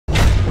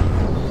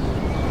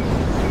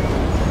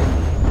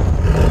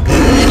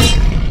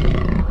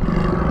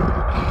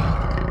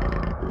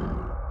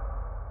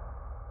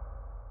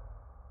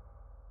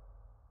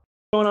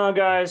What's going on,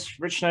 guys?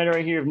 Rich Schnyderite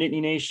right here of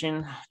Nittany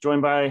Nation,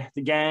 joined by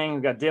the gang.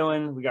 We got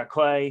Dylan, we got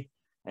Clay,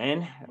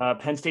 and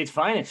Penn State's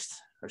finest,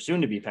 or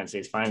soon to be Penn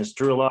State's finest,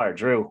 Drew Allar.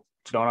 Drew,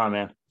 what's going on,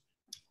 man?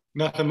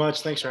 Nothing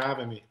much. Thanks for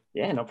having me.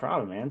 Yeah, no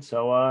problem, man.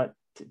 So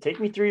take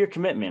me through your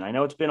commitment. I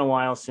know it's been a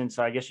while since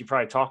I guess you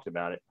probably talked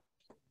about it.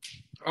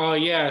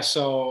 Yeah.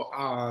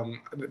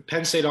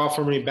 Penn State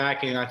offered me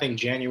back in I think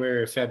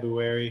January or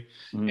February,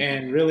 Mhm.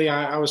 and really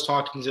I was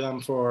talking to them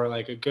for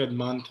like a good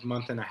month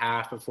and a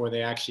half before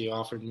they actually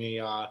offered me.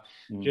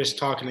 Mhm. Just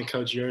talking to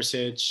Coach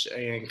Yursich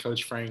and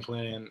Coach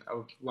Franklin and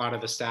a lot of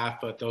the staff,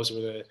 but those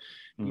were the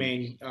Mhm.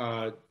 main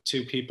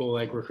two people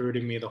like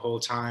recruiting me the whole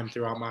time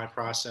throughout my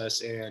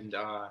process. And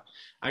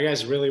I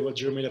guess really what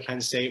drew me to Penn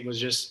State was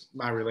just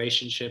my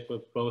relationship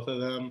with both of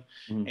them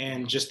Mhm.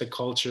 and just the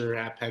culture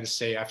at Penn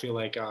State. I feel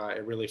like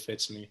it really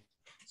fits me.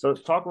 So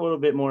talk a little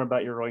bit more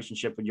about your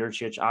relationship with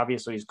Yurchich.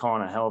 Obviously, he's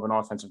calling a hell of an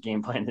offensive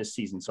game plan this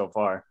season so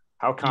far.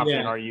 How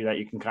confident Yeah. are you that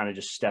you can kind of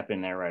just step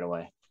in there right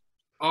away?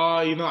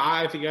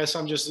 I guess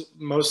I'm just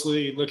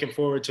mostly looking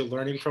forward to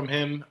learning from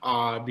him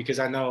because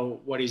I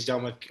know what he's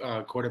done with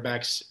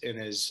quarterbacks in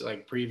his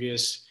like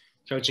previous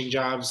coaching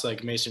jobs,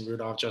 like Mason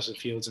Rudolph, Justin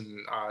Fields, and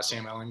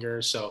Sam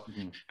Ellinger. So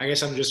Mhm. I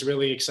guess I'm just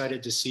really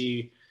excited to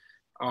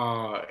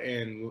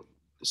and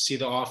see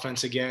the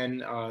offense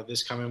again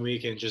this coming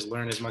week and just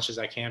learn as much as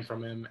I can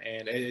from him.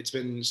 And it's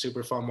been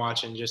super fun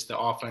watching just the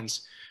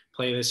offense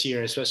play this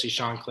year, especially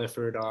Sean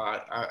Clifford.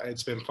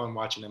 It's been fun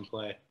watching him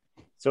play.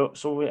 So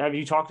have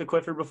you talked to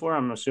Clifford before?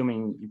 I'm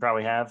assuming you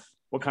probably have.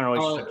 What kind of Uh,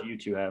 relationship do you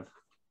two have?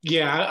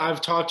 Yeah,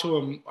 I've talked to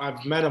him.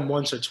 I've met him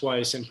once or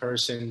twice in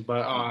person, but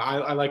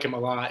I like him a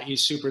lot.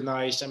 He's super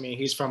nice. I mean,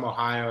 he's from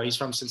Ohio. He's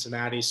from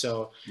Cincinnati,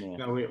 so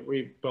Yeah.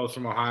 we both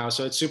from Ohio.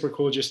 So it's super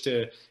cool just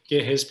to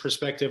get his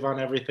perspective on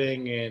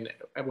everything and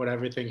what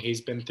everything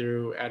he's been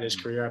through at his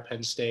career at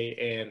Penn State,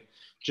 and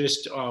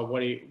just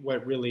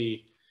what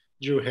really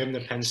drew him to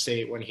Penn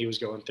State when he was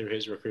going through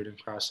his recruiting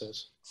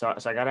process. So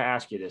I got to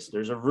ask you this.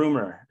 There's a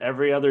rumor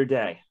every other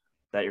day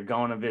that you're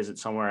going to visit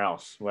somewhere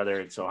else, whether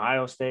it's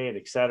Ohio State,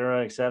 et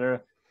cetera, et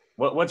cetera.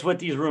 What's with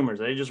these rumors?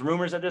 Are they just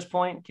rumors at this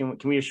point? Can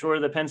we assure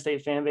the Penn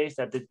State fan base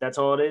that that's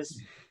all it is?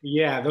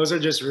 Yeah, those are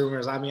just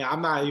rumors. I mean,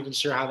 I'm not even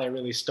sure how they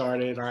really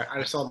started.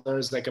 I saw there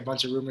was like a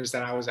bunch of rumors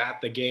that I was at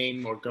the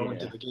game or going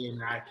to Yeah. the game,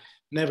 and I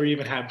never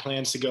even had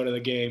plans to go to the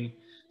game.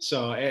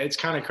 So it's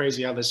kind of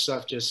crazy how this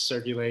stuff just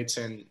circulates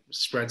and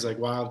spreads like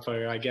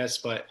wildfire, I guess.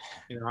 But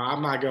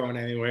I'm not going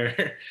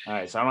anywhere. All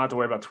right. So I don't have to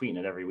worry about tweeting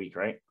it every week,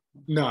 right?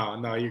 No,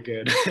 no, you're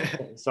good.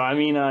 So I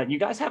mean, you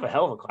guys have a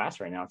hell of a class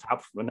right now.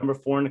 Top number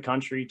 4 in the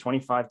country,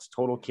 25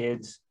 total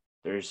kids.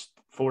 There's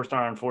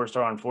 4-star and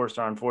 4-star and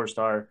 4-star and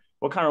 4-star.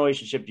 What kind of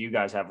relationship do you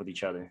guys have with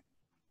each other?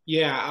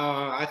 Yeah,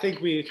 I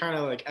think we kind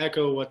of like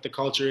echo what the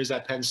culture is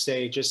at Penn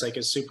State, just like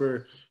a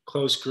super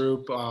close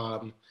group.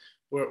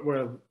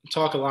 We're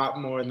talk a lot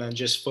more than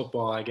just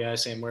football, I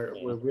guess, and Yeah.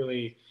 we're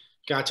really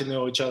got to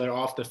know each other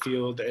off the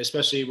field,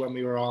 especially when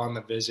we were all on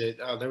the visit.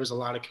 There was a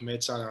lot of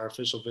commits on our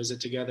official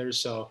visit together,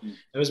 so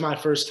it was my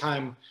first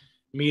time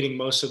meeting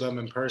most of them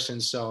in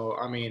person. So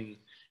I mean,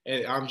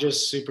 I'm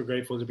just super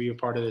grateful to be a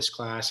part of this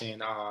class,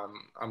 and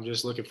I'm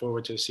just looking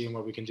forward to seeing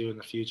what we can do in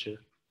the future.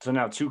 So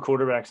now 2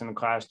 quarterbacks in the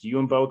class. Do you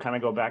and Bo kind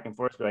of go back and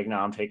forth? Be like, no,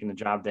 I'm taking the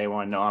job day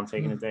one. No, I'm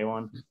taking it day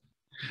one.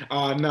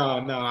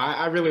 No.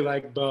 I really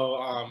like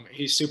Bo.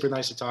 He's super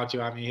nice to talk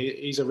to. I mean,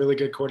 he's a really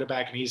good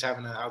quarterback, and he's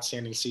having an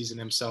outstanding season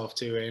himself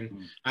too. And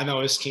Mm. I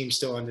know his team's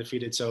still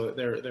undefeated, so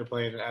they're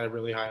playing at a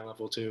really high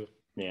level too.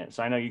 Yeah.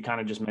 So I know you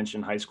kind of just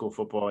mentioned high school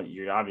football.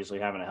 You're obviously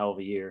having a hell of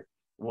a year.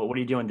 What are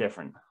you doing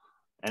different?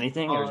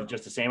 Anything, or is Uh, it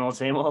just the same old,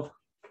 same old?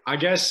 I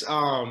guess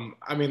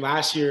I mean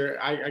last year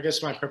I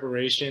guess my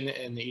preparation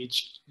and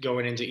each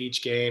going into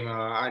each game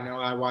I know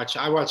I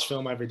watch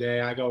film every day.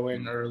 I go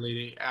in Mm.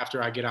 early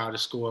after I get out of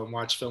school and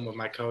watch film with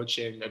my coach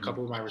and a Mm.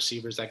 couple of my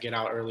receivers that get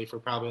out early for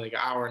probably like an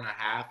hour and a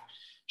half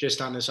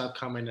just on this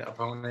upcoming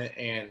opponent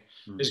and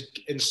Mm. just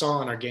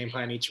installing our game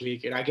plan each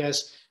week. And I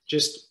guess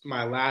just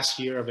my last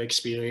year of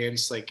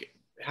experience, like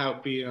how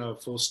being a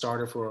full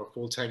starter for a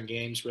full 10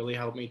 games really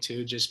helped me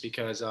too, just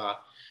because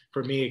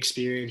for me,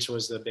 experience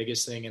was the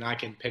biggest thing, and I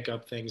can pick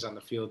up things on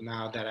the field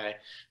now that I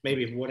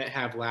maybe wouldn't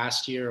have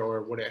last year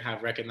or wouldn't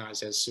have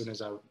recognized as soon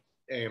as I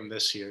am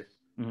this year.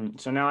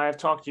 So now I've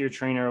talked to your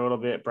trainer a little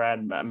bit, Brad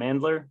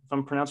Mandler, if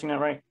I'm pronouncing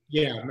that right.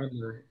 Yeah,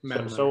 remember, So,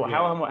 remember, so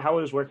yeah. how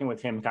has working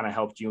with him kind of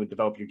helped you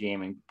develop your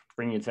game and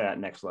bring you to that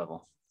next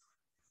level?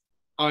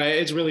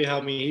 It's really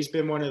helped me. He's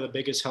been one of the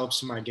biggest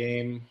helps in my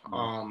game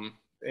Mm.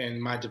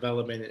 and my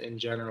development in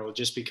general,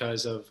 just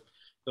because of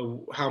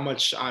how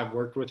much I've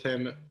worked with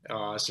him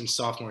since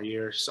sophomore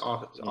year,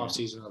 off Yeah.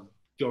 season of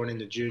going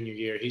into junior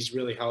year. He's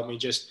really helped me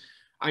just,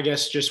 I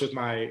guess, just with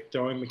my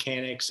throwing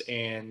mechanics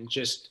and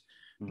just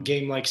Mm.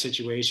 game like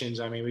situations.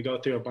 I mean, we go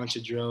through a bunch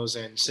of drills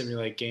and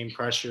simulate game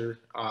pressure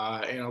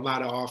and a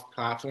lot of off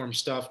platform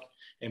stuff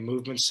and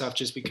movement stuff,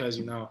 just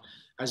because,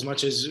 as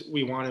much as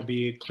we want to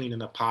be clean in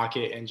the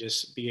pocket and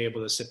just be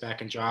able to sit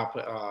back and drop,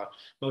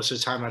 most of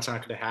the time that's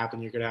not going to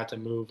happen. You're going to have to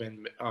move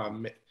and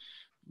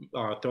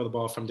throw the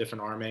ball from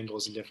different arm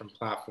angles and different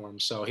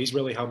platforms. So he's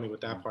really helped me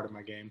with that part of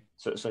my game.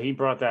 So he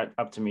brought that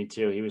up to me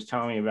too. He was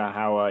telling me about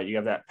how you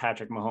have that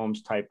Patrick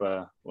Mahomes type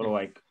of little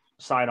like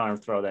sidearm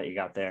throw that you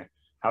got there.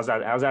 How's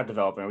that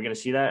developing? Are we going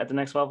to see that at the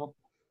next level?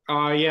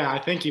 Yeah, I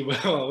think he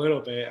will a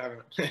little bit.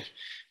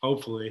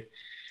 Hopefully.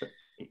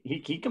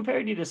 He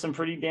compared you to some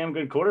pretty damn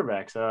good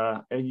quarterbacks.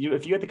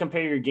 If you had to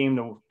compare your game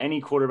to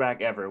any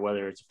quarterback ever,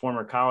 whether it's a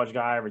former college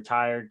guy,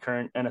 retired,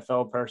 current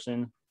NFL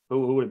person,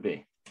 who would it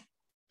be?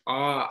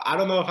 I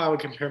don't know if I would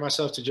compare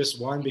myself to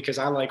just one because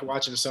I like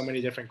watching so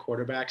many different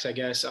quarterbacks, I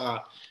guess. So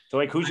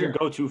like, who's your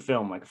go-to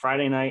film? Like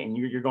Friday night and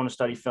you're going to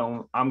study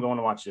film, I'm going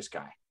to watch this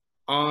guy.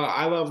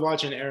 I love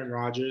watching Aaron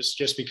Rodgers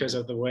just because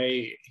of the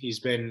way he's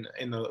been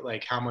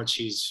like how much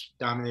he's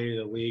dominated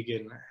the league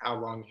and how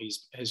long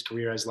his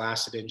career has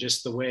lasted, and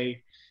just the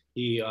way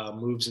he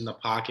moves in the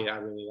pocket. I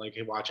really like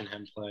watching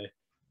him play.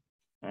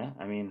 Yeah,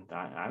 I mean,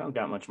 I don't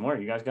got much more.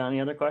 You guys got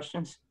any other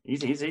questions?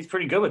 He's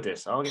pretty good with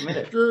this. I'll admit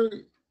it. Drew,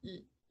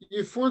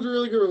 you formed a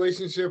really good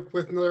relationship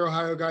with another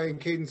Ohio guy in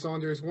Caden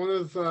Saunders. One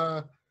of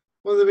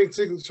the big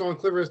things Sean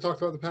Cliver has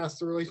talked about in the past,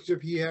 the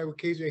relationship he had with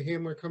KJ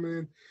Hamler coming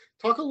in.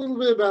 Talk a little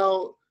bit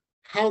about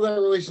how that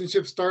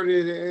relationship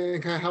started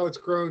and kind of how it's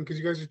grown, because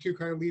you guys are two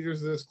kind of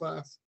leaders of this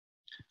class.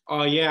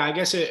 Yeah, I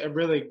guess it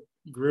really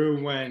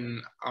grew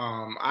when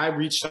I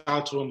reached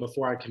out to him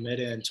before I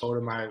committed and told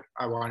him I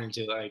wanted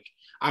to,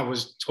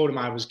 told him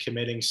I was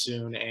committing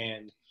soon,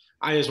 and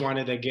I just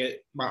wanted to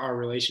get our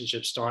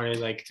relationship started,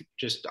 like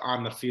just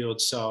on the field.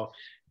 So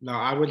no,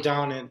 I went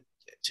down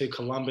to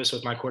Columbus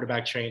with my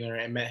quarterback trainer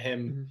and met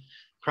him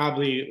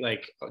probably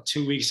like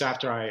 2 weeks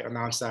after I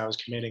announced that I was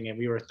committing, and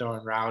we were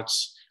throwing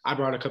routes. I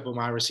brought a couple of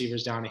my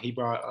receivers down, and he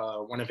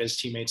brought one of his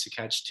teammates to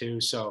catch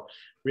too. So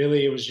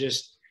really it was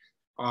just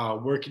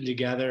working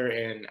together,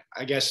 and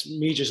I guess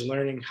me just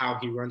learning how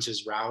he runs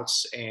his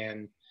routes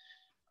and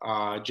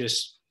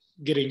just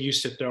getting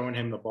used to throwing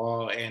him the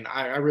ball. And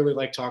I really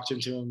like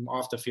talking to him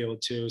off the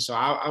field too. So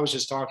I was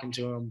just talking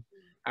to him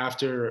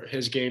after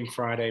his game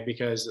Friday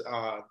because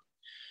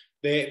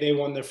they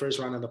won their first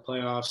round of the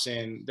playoffs,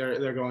 and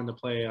they're going to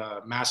play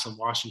Massillon,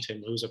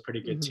 Washington, who's a pretty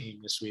good team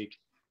this week.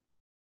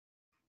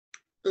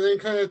 And then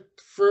kind of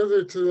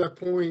further to that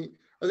point,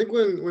 I think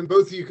when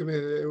both of you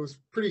committed, it was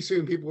pretty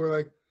soon people were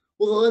like,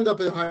 well, they'll end up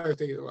at Ohio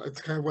State.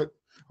 It's kind of what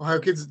Ohio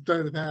kids have done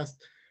in the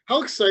past.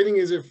 How exciting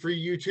is it for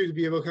you two to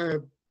be able to kind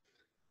of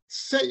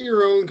set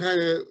your own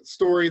kind of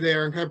story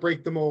there and kind of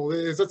break the mold?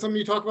 Is that something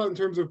you talk about in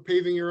terms of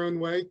paving your own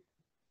way?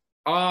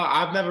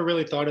 I've never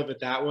really thought of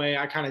it that way.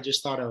 I kind of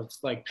just thought of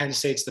like Penn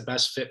State's the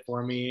best fit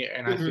for me,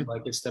 and I feel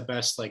like it's the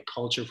best like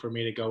culture for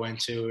me to go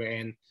into.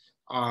 And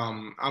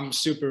I'm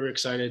super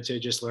excited to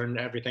just learn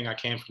everything I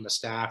can from the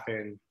staff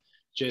and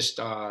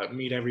just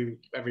meet every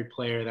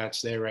player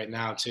that's there right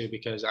now too,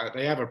 because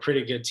they have a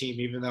pretty good team,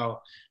 even though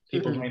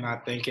people may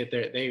not think it.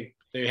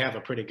 They have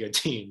a pretty good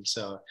team,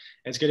 so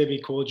it's going to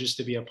be cool just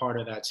to be a part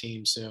of that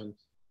team soon.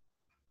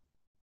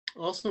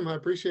 Awesome, I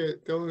appreciate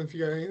it, Dylan. If you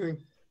got anything.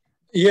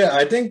 Yeah,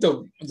 I think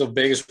the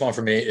biggest one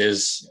for me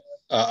is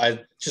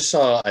I just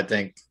saw, I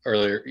think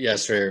earlier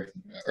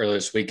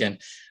this weekend,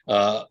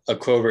 a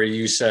quote where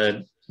you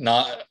said,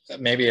 not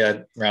maybe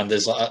around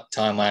this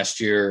time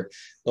last year,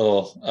 a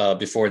little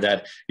before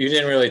that, you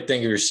didn't really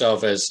think of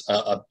yourself as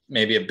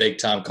maybe a big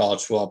time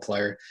college football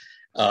player.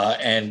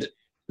 And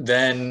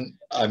then,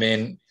 I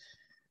mean,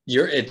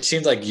 it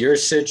seemed like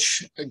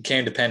Yursich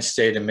came to Penn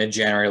State in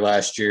mid-January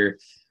last year.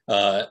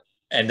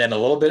 And then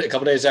a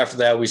couple days after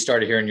that, we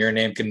started hearing your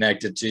name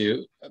connected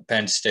to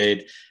Penn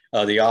State.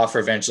 The offer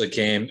eventually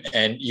came,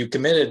 and you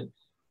committed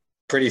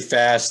pretty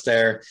fast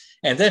there.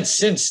 And then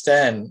since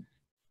then,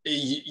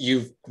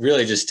 you've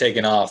really just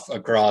taken off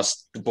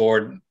across the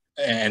board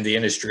and the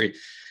industry.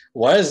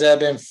 What has that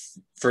been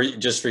for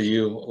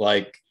you,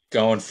 like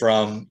going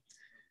from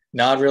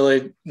not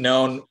really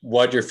knowing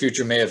what your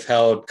future may have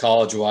held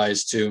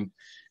college-wise to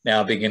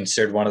now being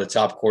considered one of the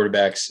top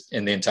quarterbacks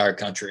in the entire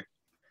country?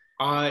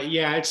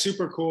 Yeah, it's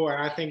super cool.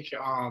 And I think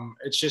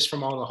it's just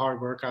from all the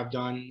hard work I've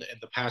done in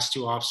the past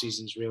 2 off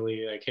seasons,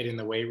 really like hitting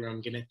the weight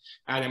room,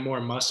 adding more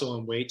muscle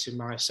and weight to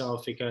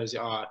myself, because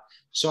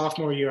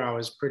sophomore year, I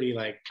was pretty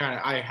like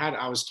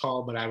I was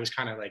tall, but I was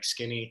kind of like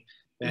skinny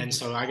then.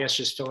 So I guess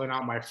just filling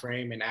out my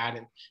frame and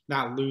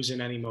not losing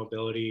any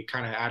mobility,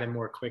 kind of adding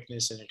more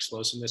quickness and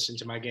explosiveness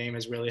into my game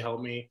has really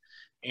helped me.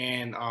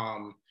 And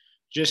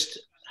just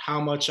how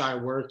much I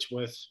worked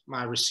with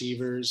my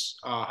receivers,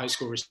 high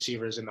school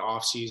receivers in the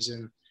off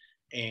season,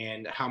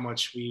 and how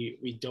much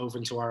we dove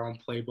into our own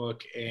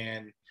playbook,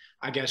 and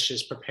I guess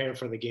just prepare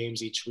for the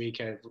games each week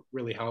have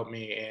really helped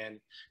me.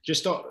 And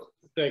just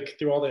like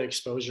through all the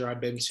exposure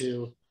I've been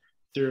to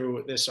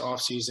through this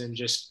off season,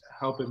 just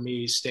helping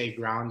me stay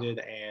grounded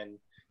and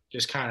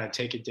just kind of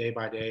take it day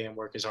by day and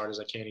work as hard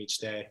as I can each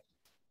day.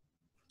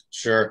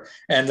 Sure.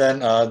 And then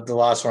the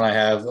last one I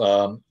have,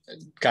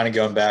 kind of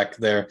going back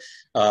there,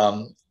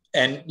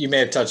 and you may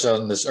have touched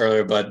on this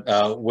earlier,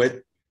 but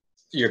with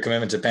your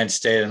commitment to Penn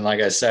State, and like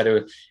I said,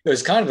 it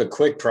was kind of a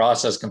quick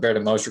process compared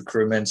to most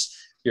recruitments.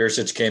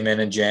 Yurcich came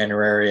in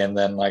January, and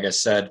then, like I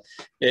said,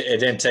 it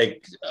didn't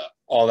take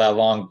all that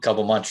long, a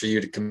couple months for you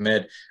to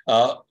commit.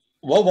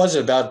 What was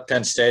it about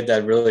Penn State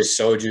that really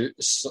sold you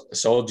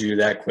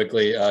that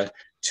quickly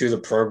to the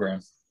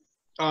program?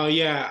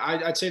 Yeah,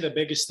 I'd say the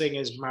biggest thing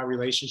is my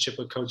relationship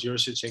with Coach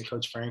Yurcich and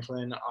Coach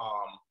Franklin.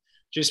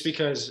 Just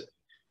because,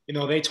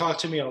 they talked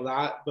to me a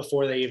lot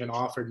before they even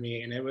offered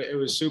me, and it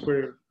was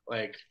super,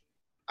 like,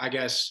 I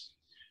guess,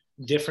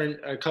 different.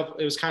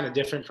 It was kind of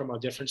different from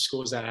different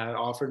schools that had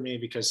offered me,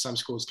 because some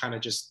schools kind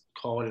of just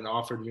called and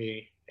offered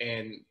me,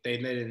 and they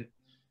didn't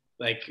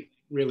like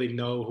really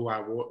know who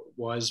I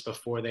was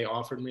before they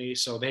offered me.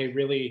 So they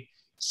really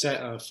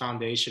set a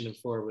foundation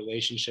for a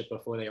relationship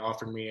before they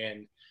offered me,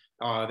 and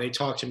they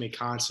talk to me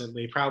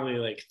constantly, probably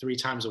like 3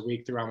 times a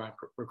week throughout my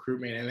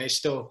recruitment. And I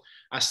still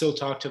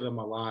talk to them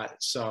a lot.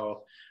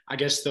 So I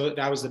guess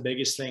that was the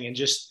biggest thing. And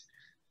just,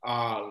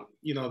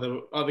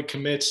 the other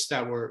commits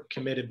that were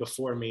committed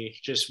before me,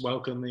 just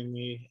welcoming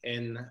me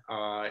in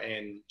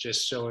and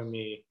just showing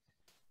me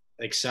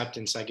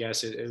acceptance, I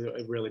guess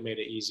it really made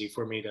it easy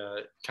for me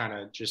to kind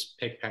of just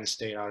pick Penn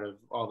State out of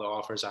all the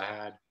offers I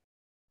had.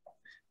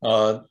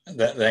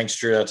 Thanks,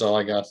 Drew. That's all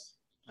I got.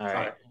 All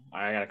right.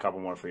 I got a couple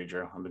more for you,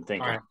 Drew. I've been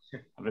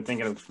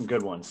thinking of some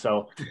good ones.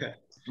 So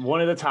one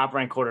of the top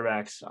ranked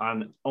quarterbacks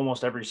on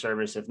almost every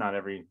service, if not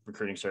every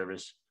recruiting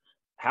service.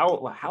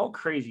 How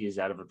crazy is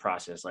that of a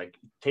process? Like,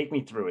 take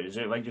me through it. Is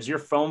it like, is your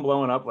phone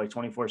blowing up like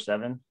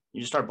 24/7?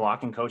 You just start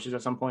blocking coaches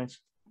at some points?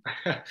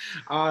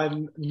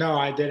 No,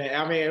 I didn't.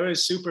 I mean, it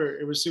was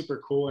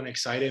super cool and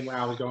exciting when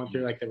I was going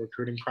through like the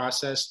recruiting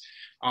process.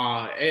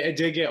 It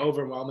did get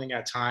overwhelming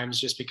at times,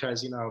 just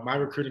because, my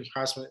recruiting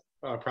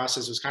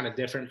process was kind of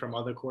different from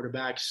other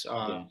quarterbacks.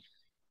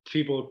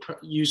 People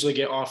usually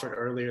get offered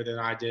earlier than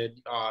I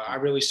did. I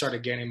really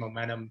started gaining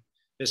momentum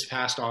this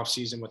past off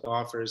season with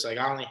offers. Like,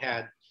 I only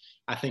had,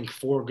 I think,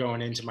 4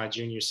 going into my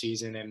junior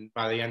season, and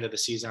by the end of the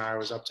season, I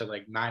was up to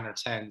like 9 or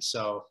 10.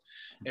 So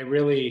it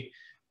really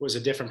was a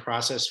different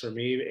process for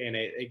me, and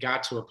it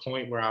got to a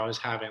point where I was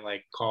having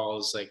like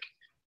calls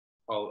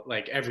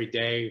like every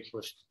day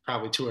with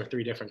probably 2 or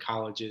 3 different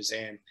colleges.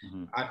 And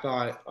I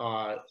thought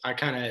I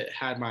kind of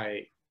had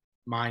my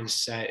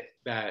mindset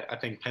that I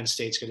think Penn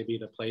State's going to be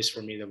the place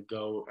for me to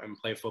go and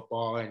play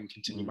football and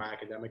continue my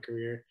academic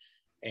career.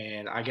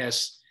 And I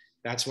guess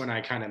that's when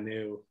I kind of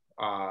knew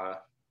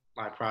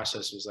my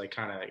process was like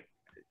kind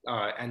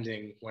of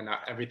ending, when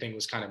everything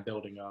was kind of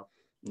building up.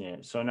 Yeah.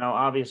 So now,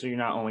 obviously, you're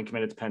not only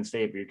committed to Penn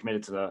State, but you're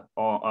committed to the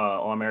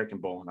All-American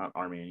Bowl, not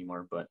Army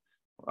anymore, but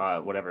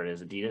whatever it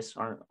is,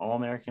 Adidas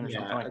All-American or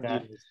something like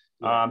that.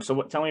 Yeah. So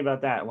tell me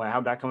about that.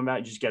 How'd that come about?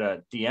 You just get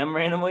a DM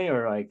randomly,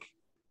 or like?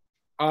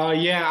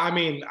 Yeah. I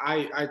mean,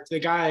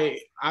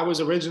 I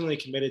was originally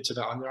committed to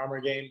the Under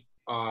Armour game.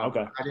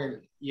 Okay. I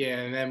didn't. Yeah.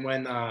 And then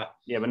when.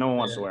 Yeah, but no one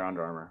wants to wear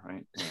Under Armour,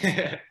 right?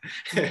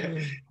 Yeah.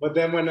 But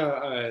then when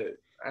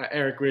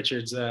Eric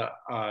Richards,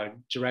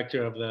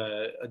 director of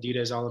the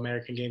Adidas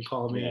All-American game,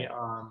 called me.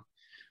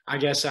 I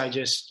guess I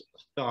just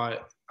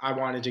thought I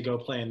wanted to go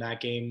play in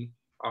that game.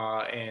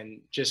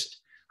 And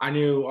just, I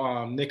knew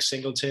Nick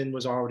Singleton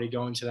was already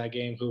going to that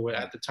game, who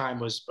at the time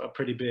was a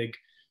pretty big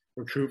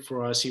recruit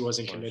for us. He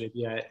wasn't committed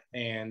yet.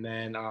 And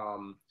then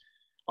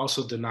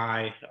also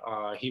Denai,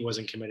 he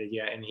wasn't committed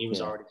yet, and he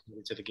was already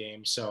committed to the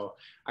game. So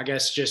I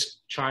guess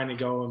just trying to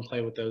go and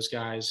play with those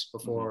guys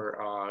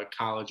before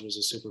college was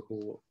a super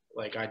cool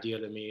idea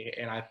to me,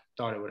 and I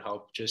thought it would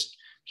help just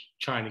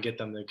trying to get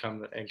them to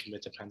come and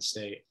commit to Penn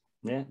State.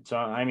 Yeah. So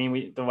I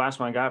mean, the last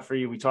one I got for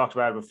you, we talked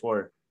about it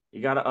before.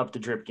 You got to up the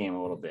drip game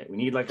a little bit. We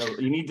need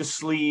you need the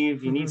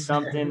sleeve, you need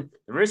something.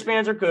 The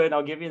wristbands are good,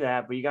 I'll give you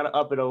that, but you got to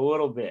up it a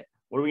little bit.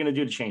 What are we gonna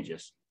do to change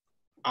this?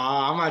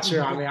 I'm not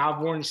sure. I mean, I've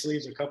worn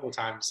sleeves a couple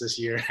times this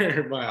year,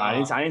 but I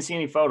didn't see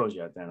any photos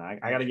yet. Then I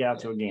got to get out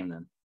to a game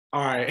then.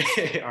 All right,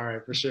 all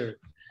right, for sure.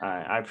 All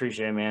right, I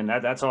appreciate it, man.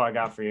 That's all I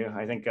got for you.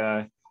 I think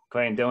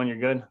Clay and Dylan, you're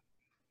good.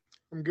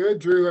 I'm good,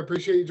 Drew. I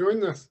appreciate you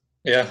joining us.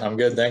 Yeah, I'm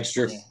good. Thanks,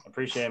 Drew. Yeah,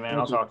 appreciate it, man.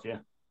 I'll talk to you.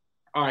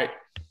 All right.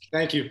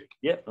 Thank you.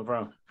 Yep, no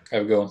problem.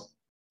 Have a good one.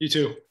 You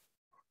too.